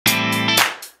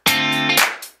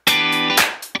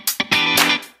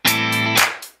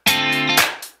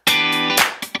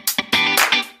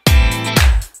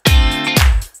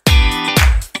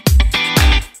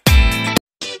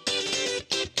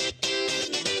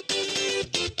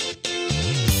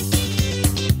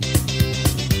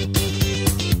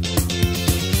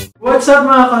What's up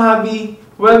mga ka-hubby?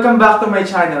 Welcome back to my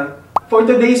channel. For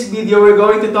today's video, we're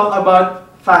going to talk about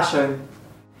fashion.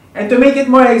 And to make it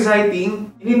more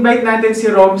exciting, in-invite natin si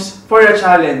Roms for a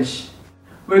challenge.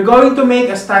 We're going to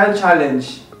make a style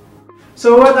challenge.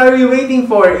 So what are we waiting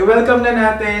for? I-welcome na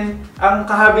natin ang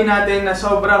ka-hubby natin na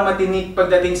sobrang matinik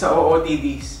pagdating sa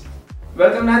OOTDs.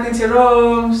 Welcome natin si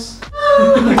Roms!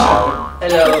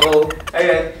 Hello!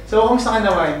 Ayan. So, kumusta ka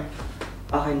naman?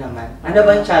 Okay naman. Ano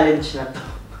ba yung challenge na to?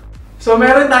 So,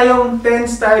 meron tayong 10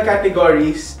 style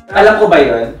categories. Alam ko ba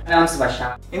yun? Announce ba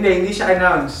siya? Hindi siya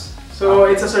announce. So,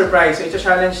 it's a surprise. So,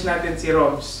 ito-challenge natin si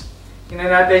Roms. Tingnan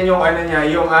natin yung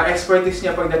yung expertise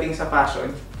niya pagdating sa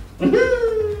fashion.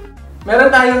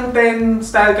 Meron tayong 10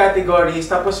 style categories,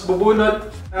 tapos bubunot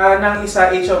ng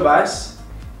isa each of us.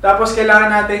 Tapos,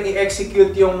 kailangan natin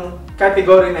i-execute yung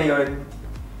category na yon.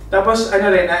 Tapos,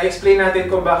 explain natin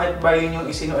kung bakit ba yun yung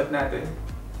isinuot natin.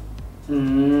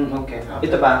 Okay.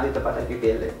 Dito ba tayo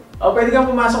pipili? O, pwede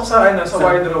kang pumasok sa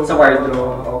wardrobe. Sa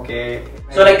wardrobe, okay.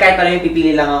 So like kahit ano yung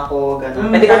pipili lang ako, gano'n.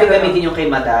 Pwede kami gamitin yung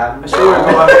kay Madam. Sure,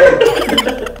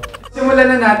 simulan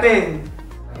na natin.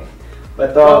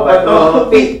 Bato,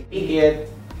 pigit.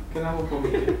 Kailangan mo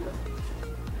pumigit.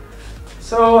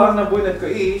 So, ang nabunot ko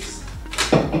is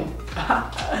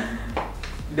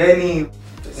Denny.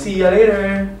 See ya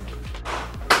later!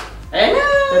 Ayan na!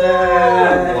 Tada!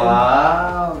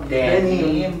 Wow!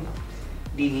 Denim!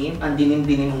 Dinim? Ang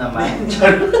dinim-dinim naman.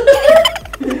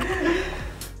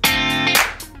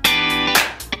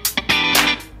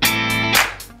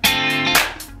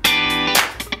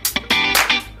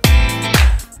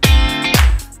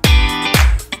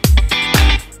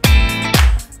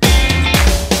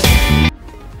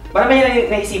 Paano ba yung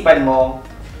naisipan mo?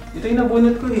 Ito yung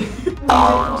nabunot ko eh.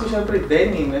 Kasi syempre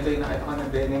denim. Ito yung nakita ko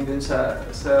na denim dun sa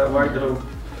wardrobe.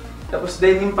 Tapos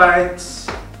denim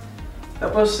pants.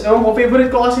 Tapos, ewan ko,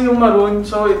 favorite ko kasi yung maroon.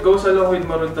 So, it goes along with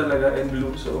maroon talaga and blue.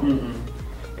 So,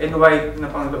 and white na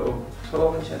pang loob.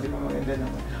 So, okay siya. Di ba maganda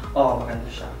naman? Oo, maganda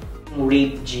siya.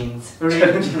 Rape jeans.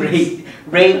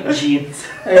 Rape jeans.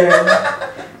 Ayan.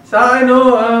 Sa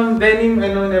denim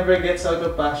never gets out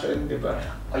of fashion, di ba?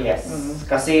 Oh yes.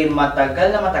 Kasi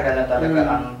matagal na talaga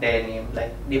ang denim.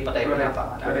 Like, di pa tayo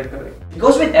pinapangalan. Correct. It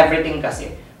goes with everything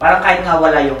kasi. Parang kahit nga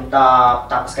wala yung top,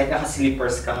 tapos kahit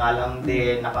naka-slippers ka nga lang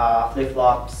din,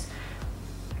 naka-flip-flops,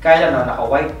 kahit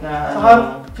naka-white na.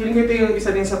 Saka, feeling ko ito yung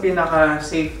isa din sa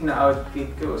pinaka-safe na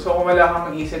outfit ko. So, kung wala kang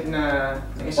mag-isip na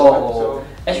isuot. So,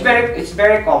 it's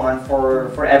very common for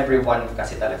everyone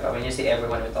kasi talaga. When you say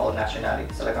everyone with all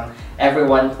nationalities, talagang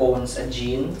everyone owns a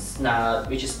jeans na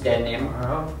which is denim.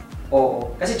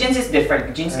 Oo. Kasi jeans is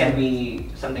different. Jeans can be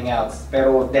something else.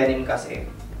 Pero denim kasi,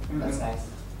 that's nice.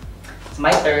 It's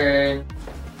my turn.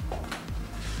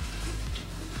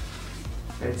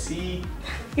 Let's see.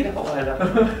 Kinapakala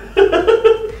ko.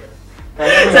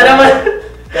 Sana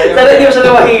hindi mo siya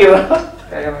nawahiyo.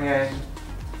 Kaya mo yan.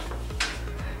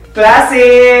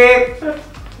 Classic!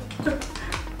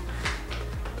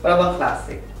 Wala bang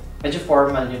classic? Medyo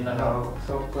formal yun na.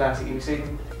 So, classic. Ibig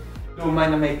sabihin, luma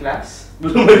na may class?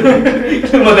 Luma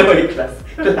na may class.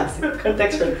 Classic.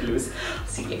 Contextual clues.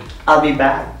 Sige, I'll be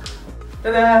back.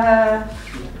 Tada!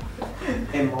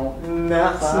 Emo.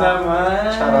 Next naman!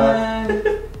 Charot.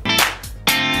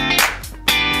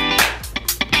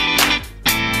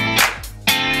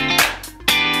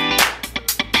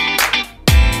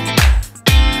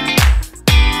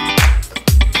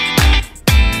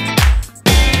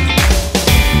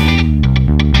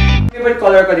 Favorite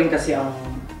color ko din kasi ang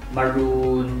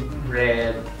maroon,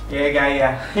 red. Yeah, gaya.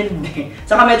 Hindi.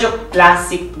 Saka medyo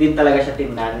classic din talaga siya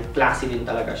tingnan. Classy din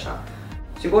talaga siya.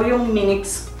 Siguro yung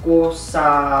minix ko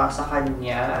sa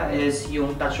kanya is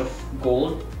yung touch of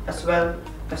gold as well.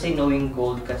 Kasi knowing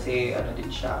gold kasi din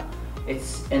siya.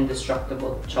 It's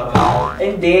indestructible. Charot.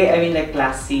 Hindi, I mean like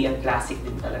classy and classic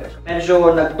din talaga siya.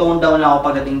 Medyo nag-tone down lang ako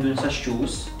pagdating dun sa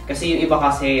shoes. Kasi yung iba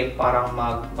kasi parang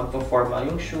mag-formal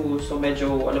yung shoes. So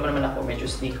medyo, alam mo naman ako, medyo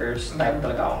sneakers type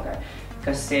talaga akong guy.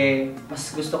 Kasi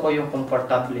mas gusto ko yung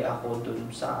komportable ako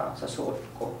dun sa suot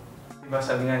ko. Diba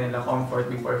sabi nga nila,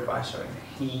 comfort before fashion.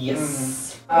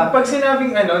 Yes. Pag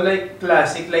sinabing like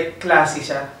classic, like classy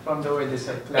siya from the word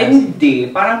is like classic. Hindi.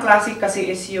 Parang classic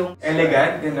kasi is yung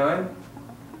elegant, gano'n.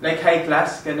 Like high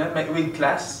class, gano'n. With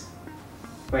class.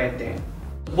 Pwede.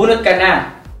 Bunot ka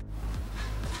na.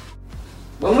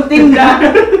 Huwag mo tinda.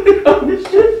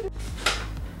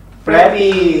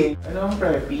 Preppy. Ano ang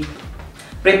preppy?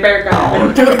 Prepare ka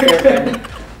na.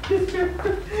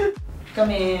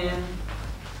 Come in.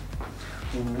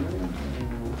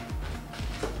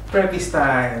 Preppy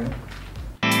style.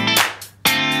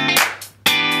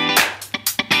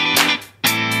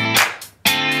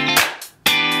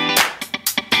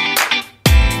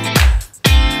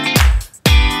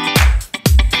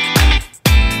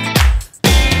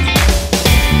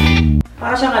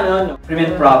 Para siyang ano, no? Prim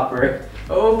and proper.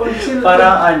 Oo,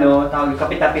 parang ano, tawag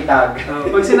kapitapitag.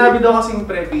 Pag sinabi daw kasing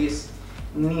preppy is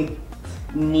neat.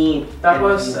 Neat.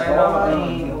 Tapos,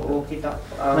 oo, kita.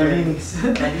 Malinis.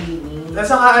 Malinis. At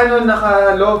saka ano,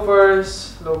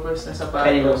 naka-loafers na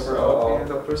sapatos.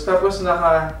 Loafers. Tapos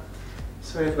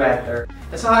naka-sweater.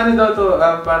 At saka ano daw to,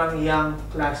 parang young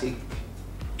classic.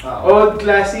 Old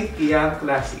classic, young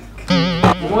classic.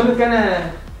 Bumunod ka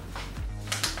na.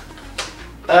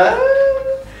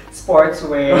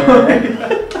 Sportswear.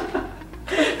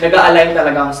 Nag-a-align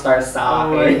talaga ang stars sa akin.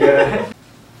 Oh my God.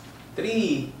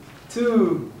 3,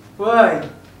 2, 1.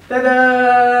 Tada!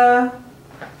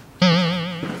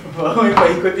 Wow, may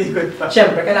paikot-ikot pa.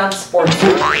 Siyempre, kailangan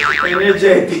sportswear.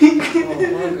 Energetic.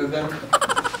 Oo, gagano.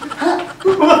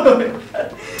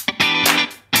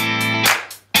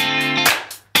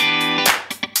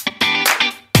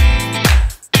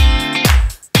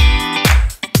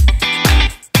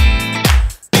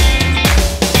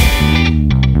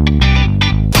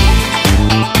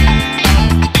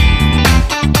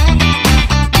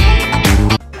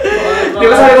 Di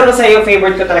ba sabi ko na sa'yo,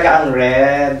 favorite ko talaga ang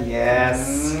red.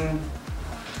 Yes.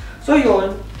 So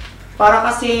yun, para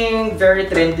kasing very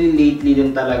trendy lately din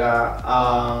talaga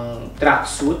ang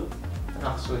tracksuit.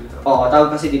 Tracksuit. Oo,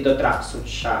 tawag kasi dito tracksuit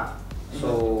siya.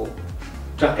 So,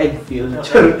 track and field.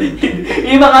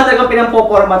 Yung mga talagang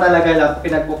pinagpoporma talaga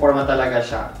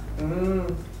siya.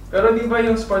 Pero di ba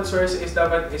yung sportswear is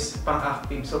dapat is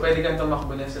pang-active? So pwede kang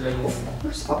tumakbo na sila yun.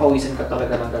 Papawisan ka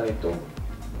talaga ng ganito.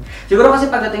 Siguro kasi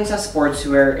pagdating sa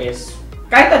sportswear is,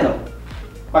 kahit ano,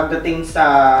 pagdating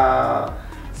sa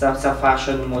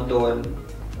fashion mo doon,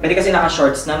 pwede kasi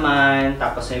naka-shorts naman,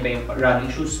 tapos may iba yung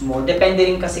running shoes mo. Depende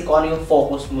rin kasi kung ano yung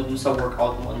focus mo dun sa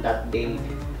workout mo on that day.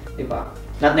 Diba?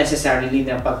 Not necessarily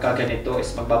na pagka ganito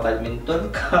is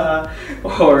magba-badminton ka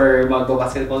or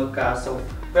magba-basketball ka. So,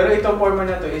 pero itong forma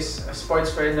na to is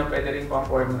sportswear na pwede rin pang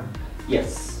forma.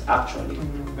 Yes, actually.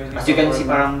 As you can see,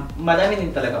 parang madami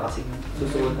din talaga kasi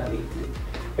susuot na lately.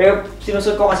 Pero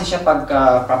sinusuot ko kasi siya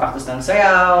pagka practice ng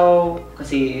sayaw,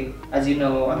 kasi as you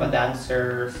know, I'm a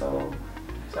dancer, so...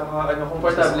 Saka ano,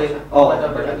 komportable. Oo,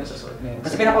 komportable sa suot.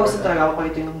 Kasi pinapawisan talaga ako pag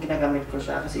ito yung ginagamit ko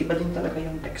siya, kasi iba din talaga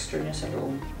yung texture niya sa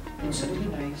loob. It's really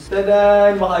nice.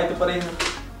 Tada! Baka ito pa rin.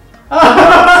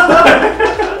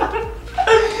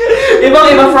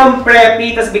 Ibang-iba from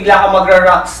preppy, tas bigla ka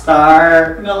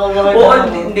magra-rockstar. Oo,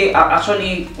 hindi.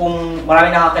 Actually, kung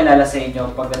marami nakakilala sa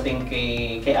inyo pagdating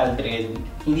kay Aldrin,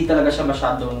 hindi talaga siya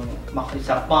masyadong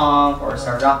sa punk or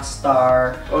sa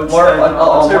rockstar. More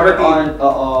on,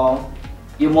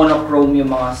 yung monochrome yung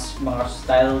mga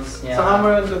styles niya. Saka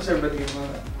more on conservative.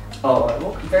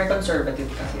 Oo, very conservative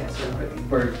kasi.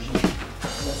 Virgin.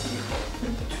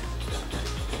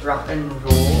 Rock and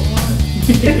roll.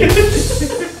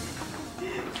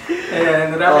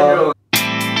 Ayan, rock and roll.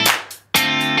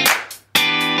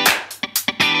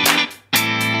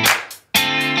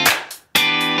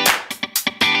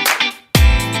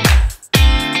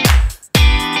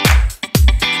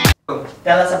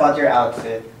 Tell us about your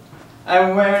outfit.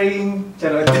 I'm wearing...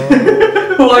 Charot.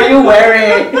 Who are you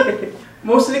wearing?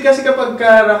 Mostly kasi kapag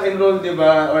ka rock and roll, di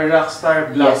ba? Or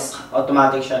rockstar, black. Yes,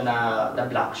 automatic siya na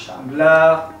black siya.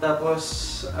 Black, tapos...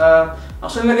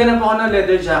 actually, naghanap ako ng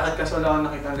leather jacket kasi wala akong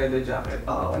nakita ng leather jacket.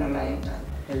 Oo, wala tayo na.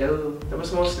 Hello.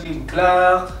 Tapos mostly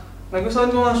black.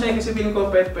 Nagustuhan ko nga siya kasi feeling ko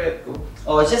pet-pet ko.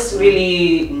 Oh, it's just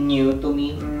really new to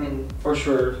me. And for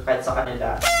sure, kahit sa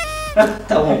kanila.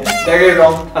 Very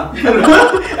wrong.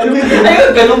 Ano yun?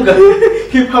 Ayun, ganun.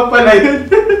 Hip-hop pala yun.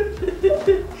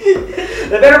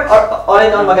 Pero all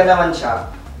in all, maganda naman siya.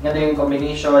 Ganda yung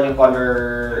combination, yung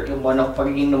color, yung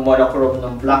pagiging monochrome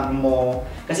ng black mo.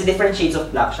 Kasi different shades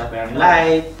of black siya. Parang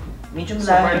light, medium light,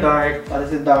 super dark,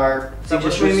 parang dark.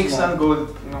 tapos may mix ng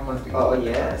gold ng konti. Oo,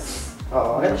 yes.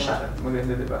 Oo, maganda siya.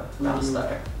 Maganda, di ba?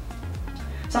 Rockstar.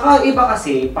 Saka iba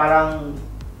kasi, parang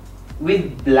with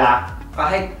black,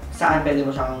 kahit saan pwede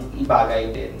mo siyang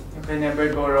ibagay din. You can never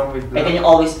go wrong with And black. can you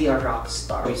always be a rock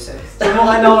star?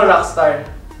 Sumukha na ako rockstar.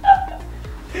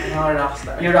 Ano ako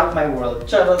rockstar? You rock my world.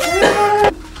 Charot.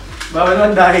 Bawal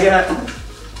naman dahil.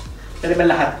 Pwede ba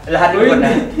lahat? Lahat ko na.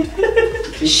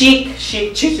 Chic.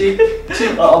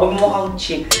 Oo, magmukhang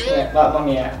chic.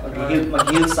 Mamaya,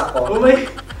 mag-heels ako. Oh my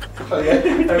God.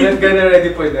 I'm not gonna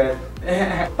ready for that.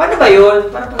 Paano ba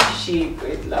yun? Paano pag chic?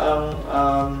 Wait lang.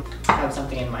 I have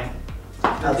something in mind.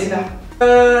 I'll see.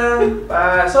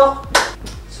 Pasok!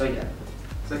 So, yan.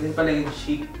 So, yun pala yung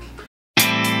chic.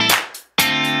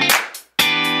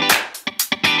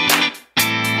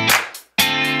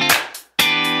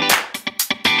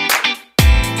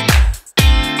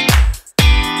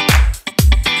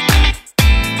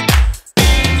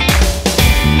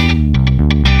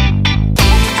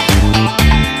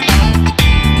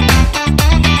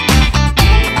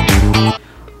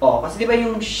 ba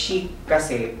yung chic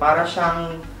kasi, para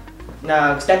siyang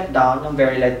nag-step down ng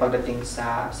very light pagdating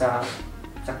sa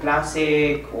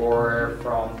classic or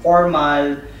from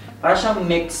formal. Para siyang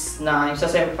mix na,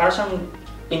 para siyang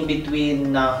in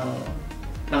between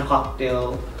ng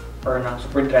cocktail or ng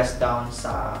super dress down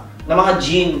ng mga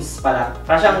jeans pala.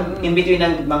 Para siyang in between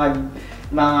ng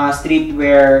mga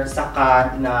streetwear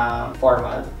saka na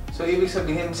formal. So, ibig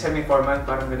sabihin semi-formal,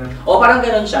 parang ganun? O, parang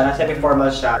ganun siya, na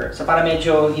semi-formal siya. So, para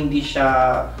medyo hindi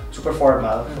siya super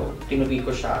formal. So, tinuloy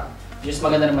ko siya. Just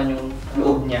maganda naman yung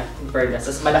loob niya, in fairness.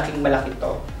 Tapos malaking-malaki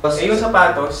to. Eh, yung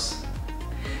sapatos?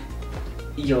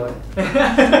 Yun.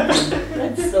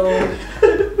 That's so...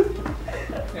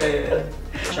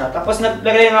 siya. Tapos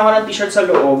naglagay lang ako ng t-shirt sa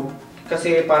loob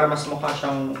kasi para mas mukha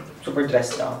siyang super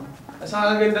dressed down.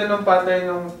 Ang ganda ng pattern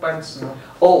ng pants, no?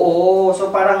 Oo. So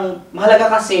parang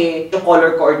mahalaga kasi yung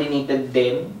color coordinated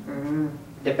din.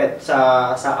 Depende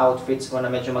sa outfits mo na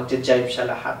medyo magja-jive siya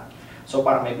lahat. So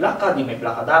parang may black ka, di may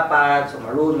black ka dapat. So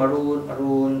maroon,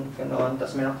 gano'n.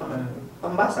 Tapos meron kang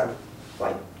pambasag.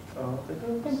 White. Okay.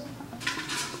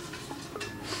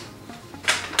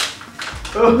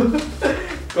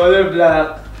 Color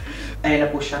black. Ayan na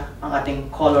po siya, ang ating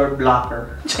color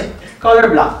blocker.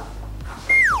 Color block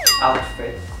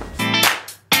outfit.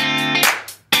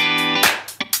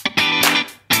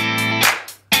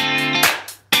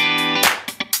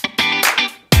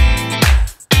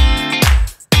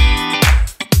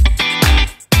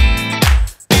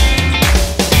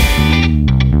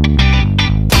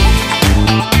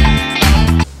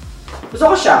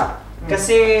 Gusto ko siya.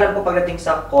 Kasi alam ko pagdating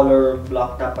sa color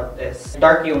block dapat is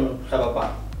dark yung sa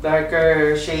baba.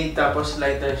 Darker shade tapos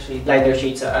lighter shade. Lighter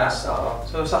shade sa taas.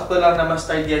 So sakto lang na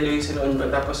mustard yellow yung sinuot ko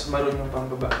tapos maroon yung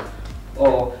pambaba.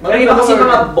 Oo. Pero iba kasi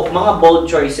mga bold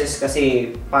choices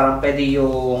kasi parang pwede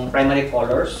yung primary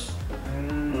colors.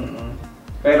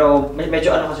 Pero medyo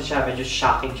ano kasi siya, medyo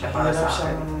shocking siya para sa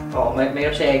akin. Oo,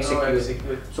 mahirap siya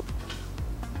i-execute. So,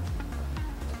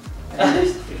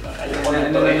 ano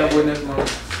na nabunot mo?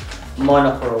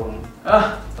 Monochrome.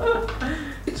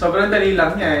 Sobrang dali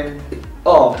lang yan.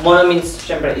 Oh, mono means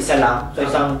syempre isa lang. So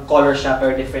isang color siya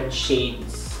pero different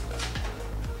shades.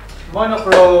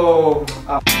 Monochrome.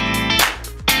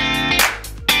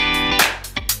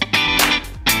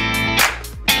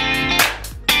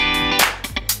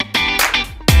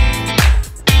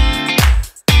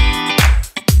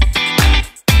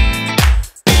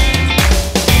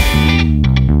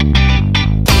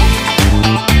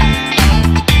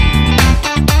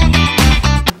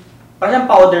 Parang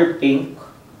powder pink.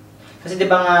 Kasi di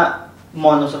ba nga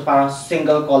mono, so parang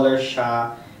single color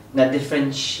siya na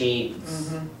different shades.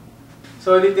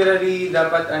 So literally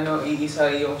dapat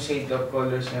iisa yung shade of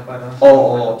colors niya parang.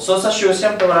 Oo. So sa shoes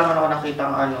siyempre wala naman ako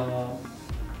nakitang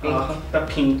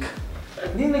pink.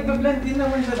 Hindi, nagbe-blend din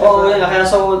naman siya. Oo, yun lang. Kaya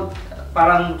so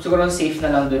parang siguro safe na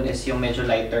lang dun is yung medyo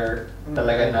lighter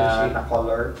talaga na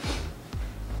color.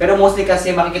 Pero mostly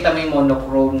kasi makikita mo yung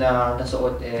monochrome na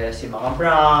nasuot is yung mga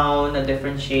brown na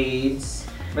different shades.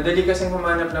 Madali kasing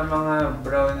humanap ng mga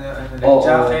brown na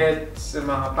jackets,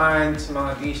 mga pants,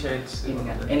 mga t-shirts.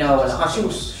 Nawawala ka.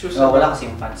 Shoes. Wala kasi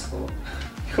yung pants ko.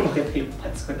 Hindi ko makita yung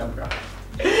pants ko na brown.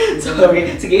 So,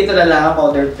 sige, ito na lang,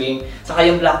 powder pink. Saka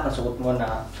yung black na suot mo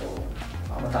na. So,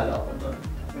 matalo ako doon.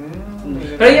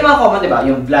 Pero yung mga common, di ba?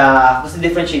 Yung black, kasi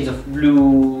different shades of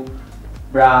blue,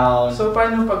 brown. So,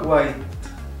 paano pag white?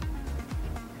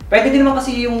 Pwede din naman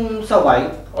kasi yung sa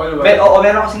white. All white? Oo,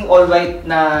 meron kasing all white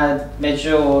na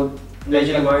medyo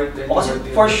white. O kasi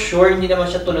for sure, hindi naman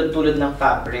siya tulad-tulad ng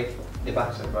fabric.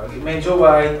 Diba? Medyo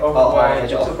white, off-white,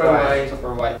 super white.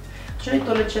 Super white. Actually,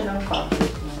 tulad siya ng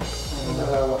fabric.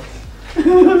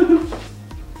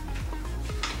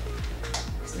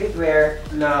 Streetwear.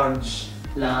 Lounge.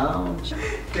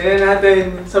 Tignan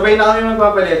natin. Sabay na kami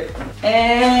magpapalit.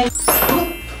 And...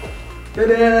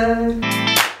 Tada!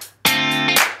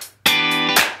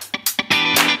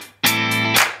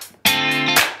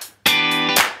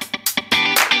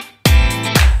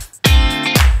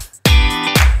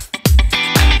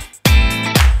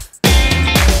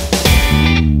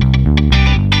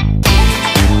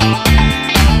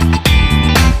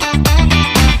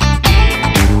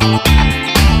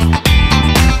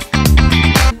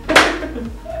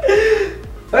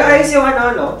 Yung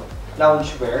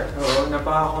loungewear. Oo,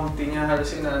 napaka-comfy niya.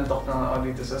 Halos inaantok na ako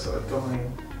dito sa suot ko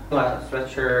ngayon.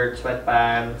 Sweatshirt,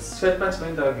 sweatpants. Sweatpants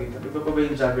ba yung tawag dito? Iba pa ba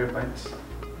yung jogger pants?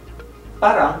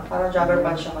 Parang jogger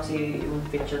pants siya kasi yung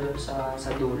fit siya dun sa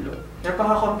dulo.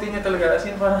 Napaka-comfy niya talaga, as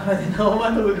in parang hindi na ako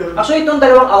matulog. Actually, itong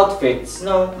dalawang outfits,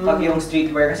 no? Pag yung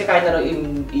streetwear, kasi kahit ano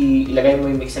ilagay mo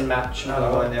yung mix and match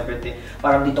mo and everything.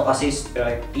 Parang dito kasi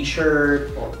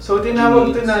t-shirt o so, tinawag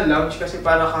ito na lounge kasi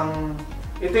parang kang...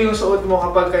 Ito yung suot mo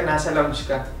kapag ka nasa lounge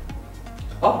ka.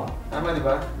 Oh. Tama, di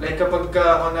ba? Like kapag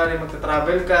kunwari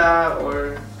magta-travel ka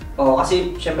or... Oo,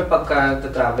 kasi syempre pagka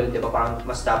travel, di ba, parang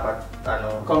mas dapat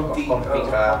comfy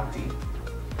ka.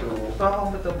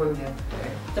 Comfortable niya.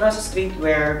 Ito na sa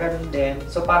streetwear, ganun din.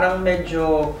 So parang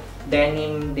medyo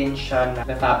denim din siya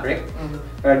na fabric,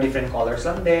 pero different colors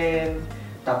lang din.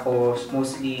 Tapos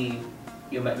mostly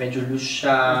yung medyo loose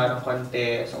siya ng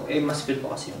konti. So mas feel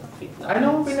ko kasi yung fit na.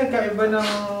 Anong pinagkaiba ng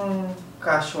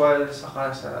casual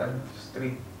saka sa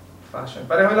street fashion?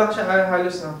 Pareho lang siya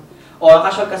halos, no?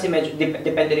 Casual kasi medyo,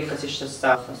 depende rin kasi siya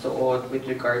sa suot with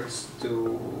regards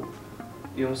to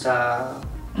yung sa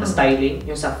styling,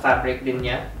 yung sa fabric din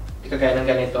niya. Hindi kagaya ng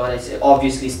ganito,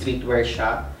 obviously streetwear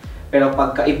siya. Pero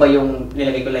pagka iba yung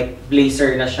nilagay ko like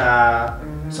blazer na siya,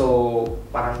 so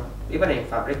parang iba na yung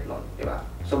fabric nun, di ba?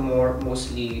 So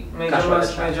mostly casual na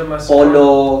siya. Medyo mas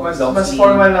polo, mas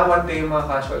formal na konti yung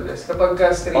mga casual dress. Kapag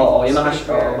street, yung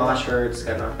mga shirts,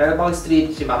 gano'n. Pero pag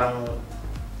street, parang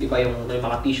iba yung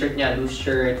mga t-shirt niya, loose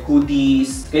shirt,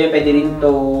 hoodies, kaya pwede rin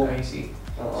to. I see.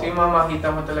 So yung makita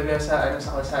mo talaga sa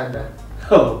kalsada.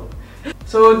 Oh.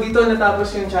 So dito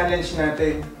natapos yung challenge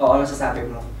natin. Ano sasabi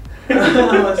mo?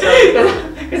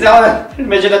 Kasi ako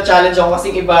medyo na-challenge ako kasi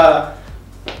iba,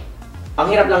 ang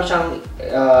hirap lang siyang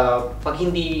pag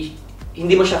hindi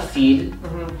mo siya feel,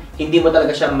 hindi mo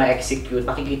talaga siya ma-execute,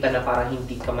 makikita na parang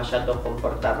hindi ka masyadong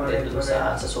komportable dun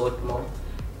sa suot mo.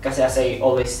 Kasi as I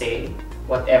always say,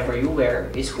 whatever you wear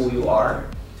is who you are.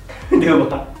 Di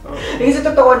ba? Kasi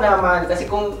totoo naman, kasi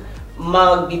kung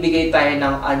magbibigay tayo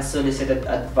ng unsolicited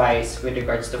advice with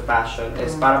regards to fashion,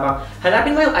 is para bang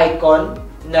hanapin mo yung icon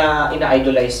na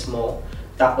ina-idolize mo,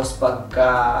 tapos pagka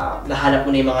nahanap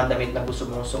mo na yung mga damit na gusto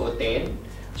mong suotin,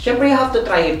 syempre you have to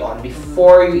try it on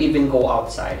before you even go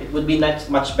outside. It would be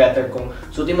much better kung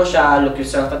suotin mo siya, look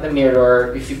yourself at the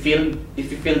mirror. If you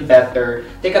feel better,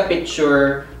 take a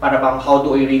picture para bang how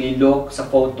do I really look sa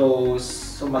photos.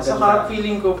 So maganda. Saka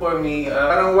feeling ko for me,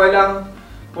 parang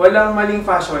walang maling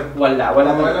fashion. Wala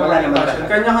naman fashion.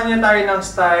 Kanya-kanya tayo ng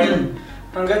style.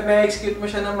 Hanggat na-execute mo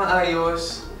siya ng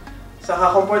maayos, saka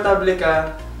komportable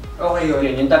ka, okay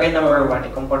yun. Yung tagay number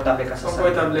 1, komportable ka sa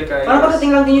sarili. Komportable ka, yes. Parang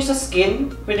pagdating lang din yung sa skin,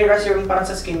 with regards yung parang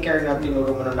sa skincare na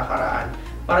tinuro mo nung nakaraan.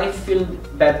 Parang if you feel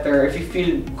better, if you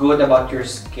feel good about your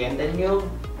skin, then you'll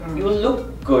look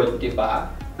good, di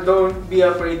ba? Don't be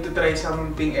afraid to try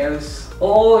something else.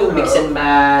 Oo, yung mix and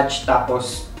match,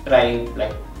 tapos try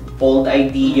like bold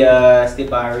ideas, di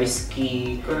ba?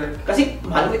 Risky. Correct. Kasi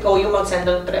mahal mo ikaw yung mag-set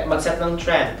ng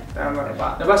trend. Tama.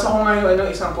 Diba? Nabasa ko nga yung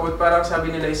isang quote, parang sabi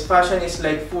nila is, fashion is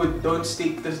like food, don't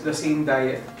stick to the same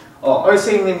diet. Or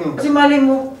same menu. Kasi mali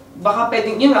mo, baka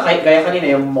pwedeng, yun nga, gaya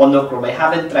kanina, yung monochrome, I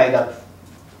haven't tried that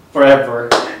forever.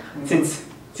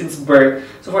 Since birth.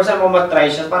 So for some mo matry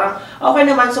siya, parang okay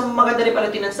naman, so maganda rin pala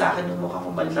tinan sa akin yung mukha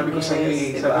kong malinis. Sabi ko sa'yo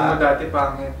diba? Sabi mo dati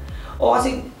pangit. Kasi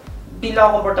di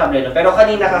lang ako komportable no? Pero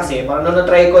kanina kasi, parang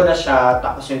na-try ko na siya,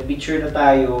 tapos yung picture na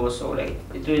tayo, so like,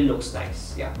 it really looks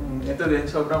nice. Yeah. Ito din,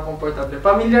 sobrang komportable.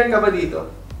 Familiar ka ba dito?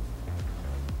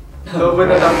 Lobo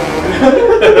na lang mo.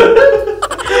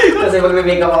 Kasi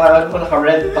magme-makeup ako,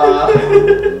 naka-red pa.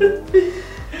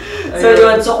 So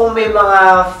yun, so kung may mga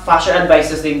fashion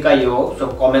advices din kayo, so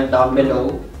comment down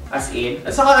below. As in?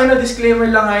 At saka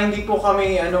disclaimer lang ha, hindi po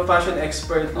kami fashion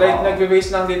expert. Like,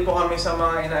 nagbe-base lang din po kami sa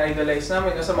mga ina-idolize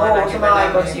namin o sa mga nakita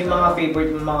namin. Yung mga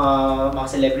favorite mga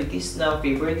celebrities na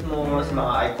favorite mo, sa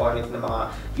mga iconic na mga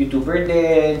YouTuber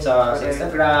din, sa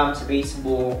Instagram, sa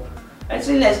Facebook. And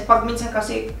so less, pag minsan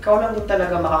kasi, ikaw lang din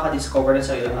talaga makaka-discover na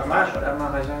sa iyo ng fashion.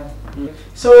 Tama ka dyan.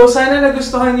 So, sana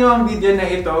nagustuhan nyo ang video na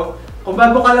ito. Kung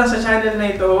bago ka lang sa channel na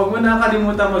ito, huwag mo na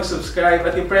kalimutan mag-subscribe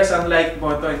at i-press ang like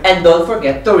button. And don't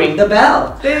forget to ring the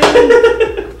bell!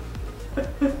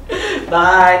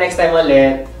 Bye! Next time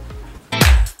ulit!